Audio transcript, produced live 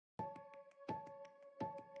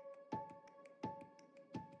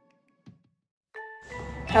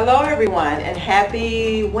Hello everyone and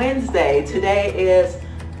happy Wednesday. Today is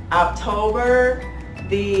October I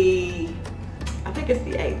think it's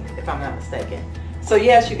the 8th if I'm not mistaken. So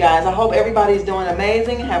yes, you guys, I hope everybody's doing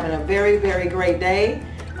amazing, having a very, very great day.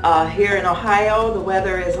 Here in Ohio, the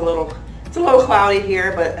weather is a little cloudy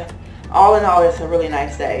here, but all in all, it's a really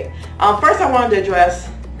nice day. First, I wanted to address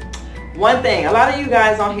one thing. A lot of you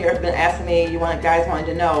guys on here have been asking me, guys wanted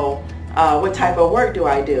to know what type of work do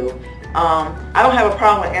I do. I don't have a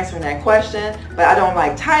problem with answering that question, but I don't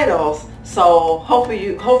like titles, so hopefully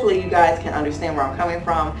you guys can understand where I'm coming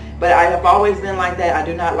from. But I have always been like that. I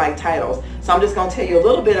do not like titles. So I'm just going to tell you a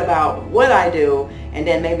little bit about what I do, and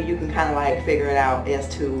then maybe you can kind of like figure it out as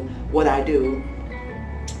to what I do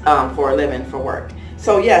for a living, for work.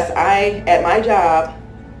 So yes, at my job,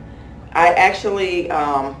 I actually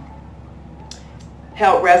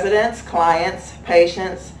help residents, clients,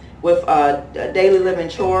 patients with daily living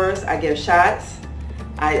chores. I give shots.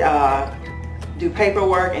 I do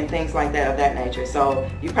paperwork and things like that of that nature. So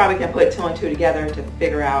you probably can put two and two together to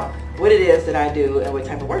figure out what it is that I do and what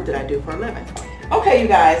type of work that I do for a living. Okay, you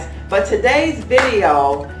guys, but today's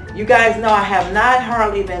video, you guys know I have not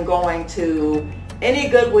hardly been going to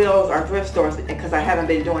any Goodwills or thrift stores because I haven't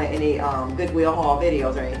been doing any Goodwill haul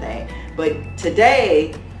videos or anything. But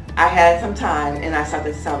today I had some time and I stopped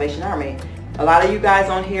at the Salvation Army. A lot of you guys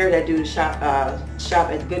on here that do shop at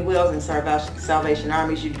Goodwills and Salvation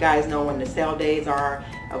Armies, you guys know when the sale days are,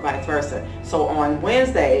 or vice versa. So on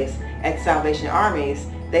Wednesdays at Salvation Armies,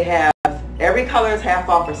 they have every color is half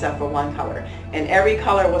off except for one color. And every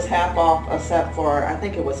color was half off except for, I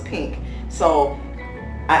think it was pink. So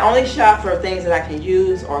I only shop for things that I can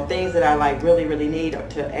use or things that I like really, really need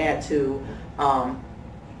to add to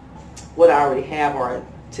what I already have or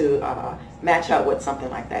to match up with something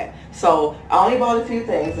like that. So I only bought a few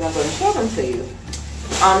things and I'm going to show them to you.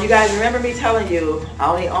 You guys remember me telling you I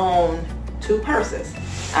only own two purses.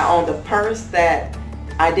 I own the purse that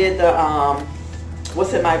I did the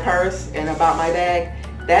what's in my purse and about my bag.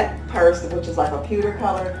 That purse, which is like a pewter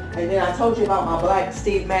color. And then I told you about my black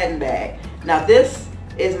Steve Madden bag. Now this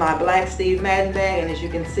is my black Steve Madden bag, and as you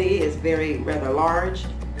can see, it's rather large.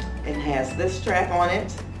 It has this strap on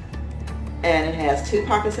it. And it has two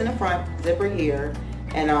pockets in the front, zipper here,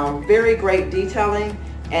 and very great detailing.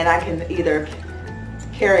 And I can either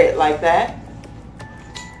carry it like that,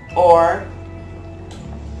 or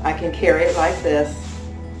I can carry it like this,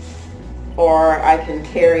 or I can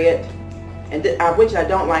carry it, and which I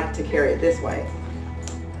don't like to carry it this way.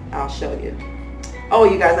 I'll show you. Oh,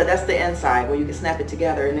 you guys, that's the inside where you can snap it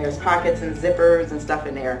together, and there's pockets and zippers and stuff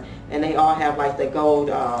in there, and they all have like the gold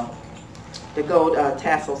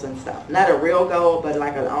tassels and stuff. Not a real gold, but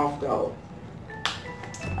like an off gold.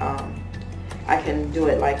 I can do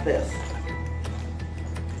it like this,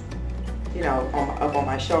 you know, up on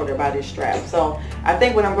my shoulder by this strap. So I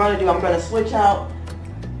think what I'm going to do, I'm going to switch out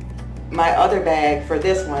my other bag for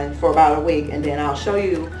this one for about a week, and then I'll show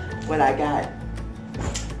you what I got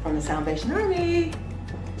from the Salvation Army.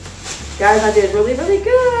 Guys, I did really, really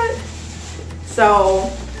good. So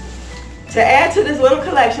to add to this little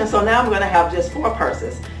collection, so now I'm going to have just 4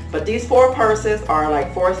 purses. But these 4 purses are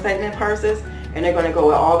like 4 statement purses, and they're going to go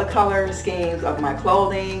with all the color schemes of my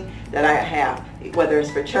clothing that I have, whether it's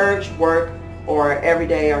for church, work, or every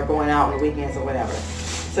day, or going out on the weekends or whatever.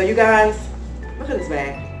 So you guys, look at this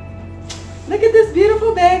bag. Look at this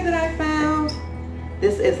beautiful bag that I found.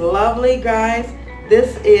 This is lovely, guys.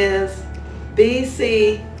 This is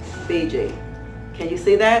BCBG. Can you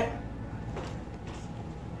see that?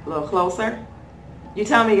 A little closer. You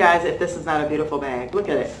tell me, guys, if this is not a beautiful bag. Look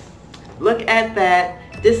at it. Look at that.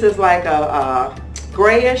 This is like a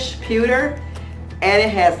grayish pewter, and it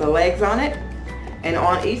has the legs on it, and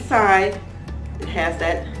on each side it has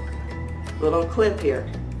that little clip here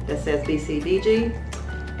that says BCBG,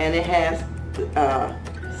 and it has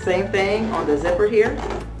same thing on the zipper here.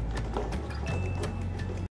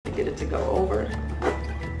 Get it to go over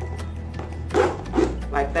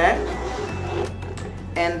like that.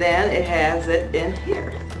 And then it has it in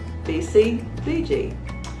here, BCBG.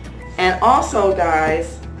 And also,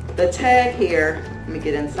 guys, the tag here, let me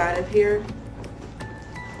get inside of here.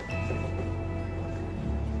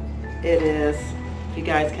 It is, if you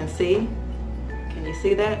guys can see, can you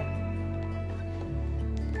see that?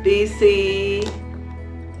 BCBG.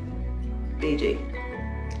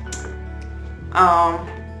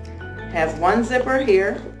 Has one zipper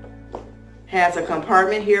here. Has a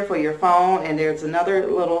compartment here for your phone, and there's another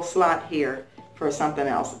little slot here for something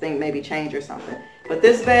else. I think maybe change or something. But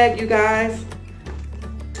this bag, you guys,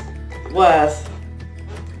 was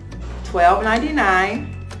 $12.99.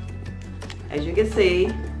 As you can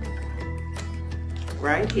see,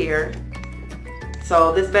 right here.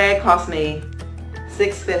 So this bag cost me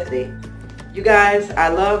 $6.50. You guys, I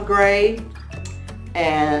love gray,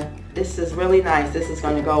 and this is really nice. This is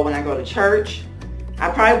going to go when I go to church. I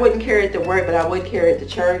probably wouldn't carry it to work, but I would carry it to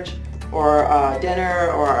church or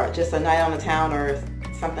dinner or just a night on the town or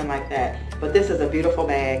something like that. But this is a beautiful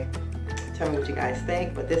bag. Tell me what you guys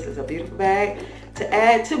think, but this is a beautiful bag to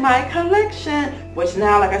add to my collection, which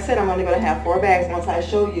now, like I said, I'm only going to have 4 bags once I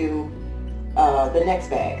show you the next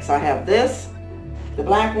bag. So I have this, the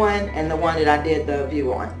black one, and the one that I did the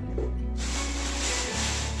view on.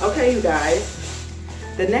 Okay, you guys,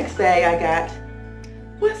 the next bag I got,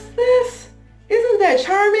 what's this? Isn't that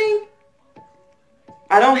charming?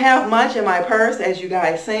 I don't have much in my purse, as you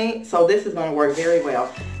guys seen, so this is going to work very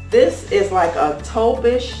well. This is like a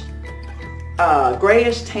taupish,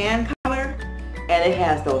 grayish tan color, and it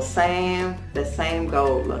has the same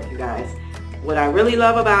gold look, you guys. What I really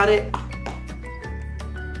love about it,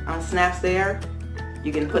 snaps there,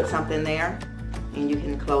 you can put something there, and you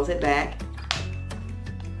can close it back,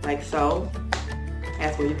 like so.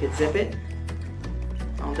 That's where you could zip it.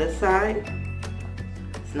 On this side,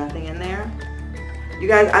 there's nothing in there. You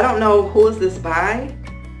guys, I don't know who is this by.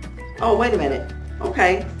 Oh, wait a minute.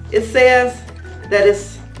 Okay, it says that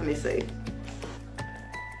it's, let me see.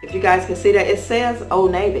 If you guys can see that, it says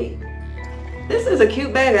Old Navy. This is a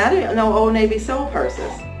cute bag. I didn't know Old Navy sold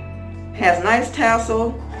purses. Has nice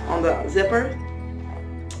tassel on the zipper.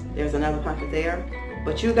 There's another pocket there.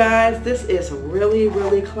 But you guys, this is really,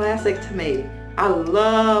 really classic to me. I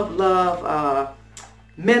love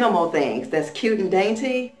minimal things that's cute and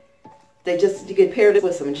dainty. You can pair this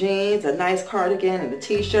with some jeans, a nice cardigan, and a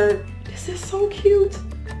t-shirt. This is so cute.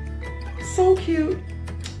 So cute.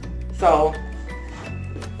 So,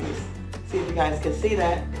 see if you guys can see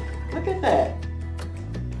that. Look at that.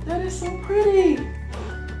 That is so pretty.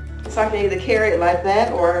 So I can either carry it like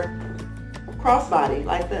that or crossbody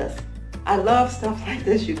like this. I love stuff like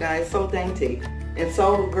this, you guys. So dainty and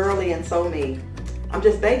so girly and so me. I'm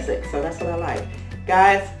just basic, so that's what I like.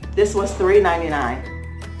 Guys, this was $3.99.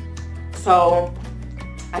 So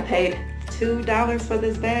I paid $2 for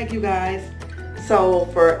this bag, you guys. So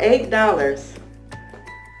for $8,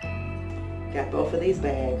 got both of these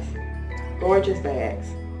bags. Gorgeous bags.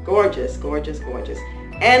 Gorgeous, gorgeous, gorgeous.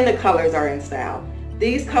 And the colors are in style.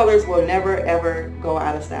 These colors will never ever go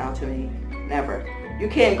out of style to me. Never. You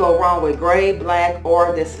can't go wrong with gray, black,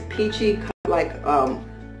 or this peachy like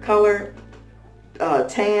color,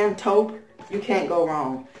 tan, taupe. You can't go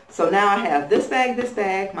wrong. So now I have this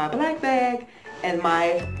bag, my black bag, and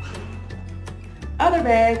my other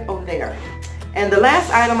bag over there. And the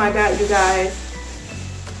last item I got, you guys,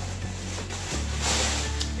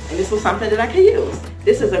 and this was something that I could use.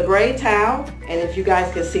 This is a gray towel, and if you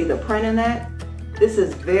guys can see the print in that, this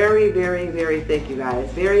is very, very, very thick, you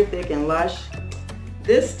guys. Very thick and lush.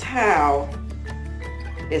 This towel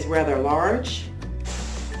is rather large,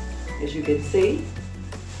 as you can see.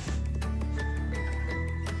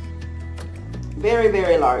 Very,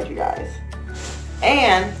 very large, you guys.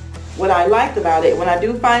 And what I liked about it, when I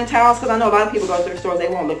do find towels, because I know a lot of people go to the stores, they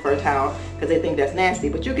won't look for a towel because they think that's nasty,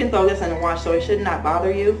 but you can throw this in the wash, so it should not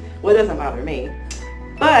bother you. Well, it doesn't bother me.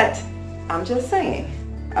 But I'm just saying,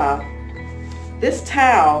 this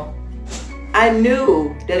towel, I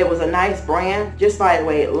knew that it was a nice brand just by the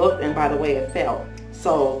way it looked and by the way it felt.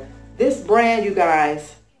 So this brand, you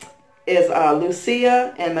guys, is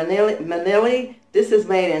Lucia and Manili. This is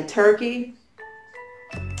made in Turkey.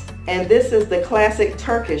 And this is the classic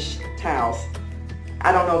Turkish towels.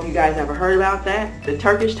 I don't know if you guys ever heard about that, the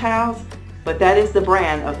Turkish towels, but that is the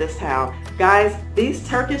brand of this towel. Guys, these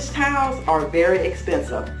Turkish towels are very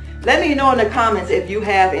expensive. Let me know in the comments if you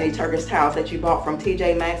have any Turkish towels that you bought from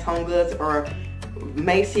TJ Maxx, Home Goods, or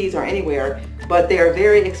Macy's or anywhere, but they are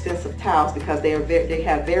very expensive towels because they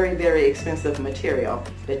have very, very expensive material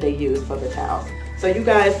that they use for the towels. So you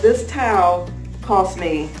guys, this towel cost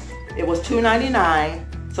me, it was $2.99.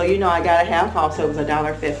 So you know I got a half off, so it was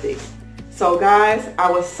 $1.50. So guys, I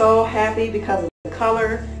was so happy because the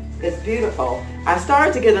color is beautiful. I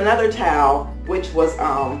started to get another towel, which was,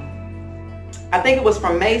 I think it was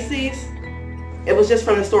from Macy's. It was just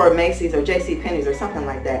from the store of Macy's or JCPenney's or something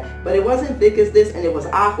like that. But it wasn't thick as this, and it was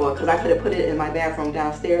aqua because I could have put it in my bathroom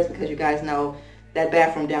downstairs because you guys know that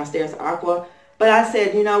bathroom downstairs is aqua. But I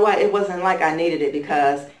said, you know what, it wasn't like I needed it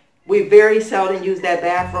because we very seldom use that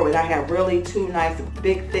bathroom, and I have really two nice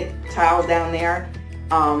big thick towels down there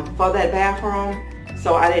for that bathroom.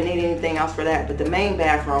 So I didn't need anything else for that. But the main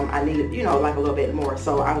bathroom, I needed, you know, like a little bit more.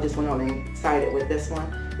 So I just went on and excited with this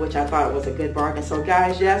one, which I thought was a good bargain. So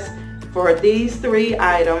guys, yes, for these three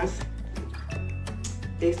items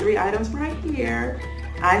right here,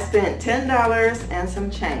 I spent $10 and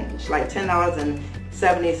some change, like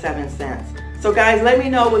 $10.77. So guys, let me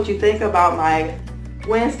know what you think about my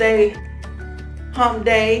Wednesday hump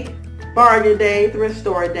day, bargain day, thrift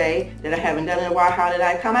store day that I haven't done in a while. How did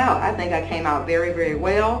I come out? I think I came out very, very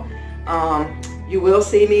well. You will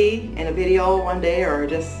see me in a video one day, or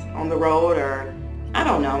just on the road, or I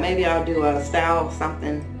don't know, maybe I'll do a style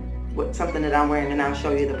something with something that I'm wearing and I'll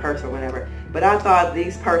show you the purse or whatever. But I thought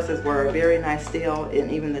these purses were a very nice steal,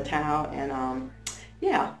 and even the towel. And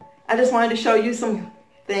yeah, I just wanted to show you some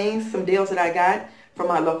things, some deals that I got from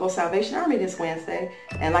my local Salvation Army this Wednesday.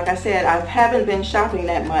 And like I said, I haven't been shopping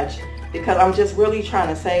that much because I'm just really trying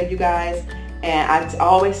to save you guys. And I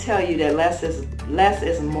always tell you that less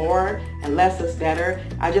is more and less is better.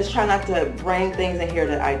 I just try not to bring things in here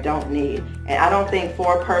that I don't need. And I don't think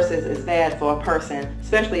 4 purses is bad for a person,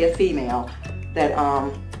 especially a female. That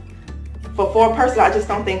for 4 purses, I just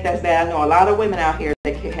don't think that's bad. I know a lot of women out here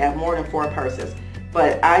that can have more than 4 purses.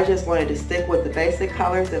 But I just wanted to stick with the basic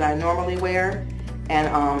colors that I normally wear,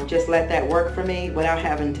 and just let that work for me without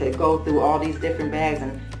having to go through all these different bags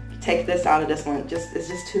and take this out of this one. It's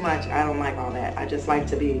just too much. I don't like all that. I just like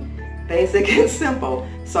to be basic and simple.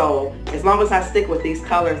 So as long as I stick with these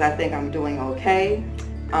colors, I think I'm doing okay,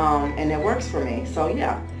 and it works for me. So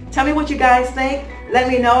yeah, tell me what you guys think. Let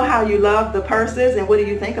me know how you love the purses and what do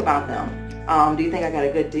you think about them. Do you think I got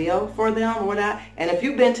a good deal for them or not? And if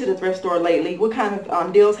you've been to the thrift store lately, what kind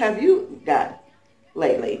of deals have you got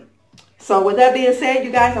lately? So with that being said,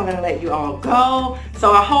 you guys, I'm going to let you all go.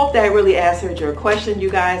 So I hope that really answered your question,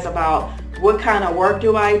 you guys, about what kind of work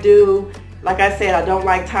do I do. Like I said, I don't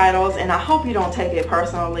like titles, and I hope you don't take it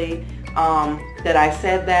personally that I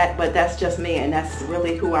said that, but that's just me, and that's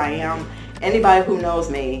really who I am. Anybody who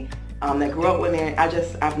knows me, that grew up with me,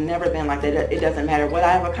 I've never been like that. It doesn't matter what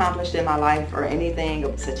I've accomplished in my life or anything,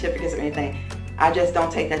 or certificates or anything. I just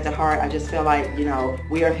don't take that to heart. I just feel like, you know,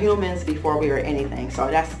 we are humans before we are anything. So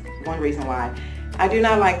that's one reason why I do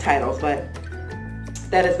not like titles, but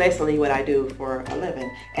that is basically what I do for a living.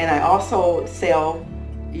 And I also sell,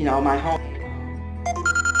 you know, my home.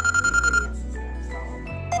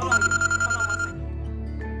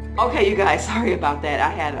 Okay, you guys, sorry about that. I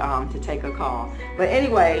had to take a call. But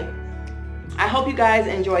anyway, I hope you guys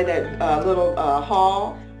enjoyed that little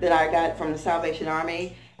haul that I got from the Salvation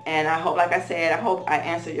Army. And I hope, like I said, I hope I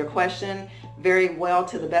answered your question very well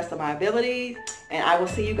to the best of my ability. And I will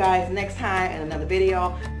see you guys next time in another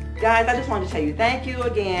video. Guys, I just wanted to tell you thank you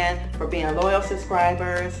again for being loyal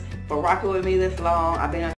subscribers, for rocking with me this long.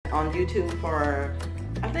 I've been on YouTube for,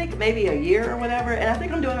 I think, maybe a year or whatever. And I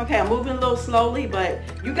think I'm doing okay. I'm moving a little slowly, but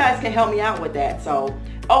you guys can help me out with that. So,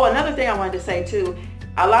 oh, another thing I wanted to say too.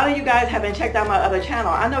 A lot of you guys haven't checked out my other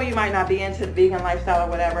channel. I know you might not be into the vegan lifestyle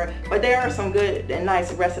or whatever, but there are some good and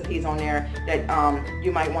nice recipes on there that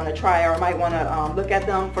you might want to try, or might want to look at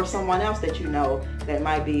them for someone else that you know that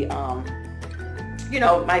might be, you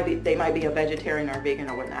know, they might be a vegetarian or vegan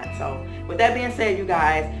or whatnot. So with that being said, you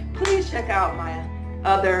guys, please check out my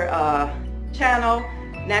other channel,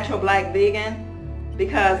 Natural Black Vegan,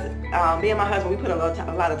 because me and my husband, we put a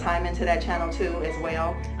lot of time into that channel too as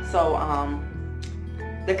well. So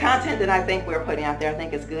the content that I think we're putting out there, I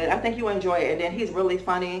think is good. I think you enjoy it. And then he's really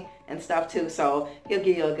funny and stuff too, so he'll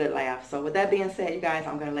give you a good laugh. So with that being said, you guys,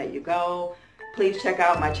 I'm going to let you go. Please check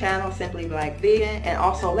out my channel, Simply Black Vegan. And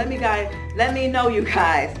also let me know, you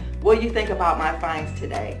guys, what you think about my finds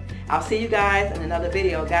today. I'll see you guys in another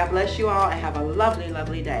video. God bless you all and have a lovely,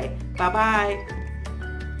 lovely day. Bye-bye.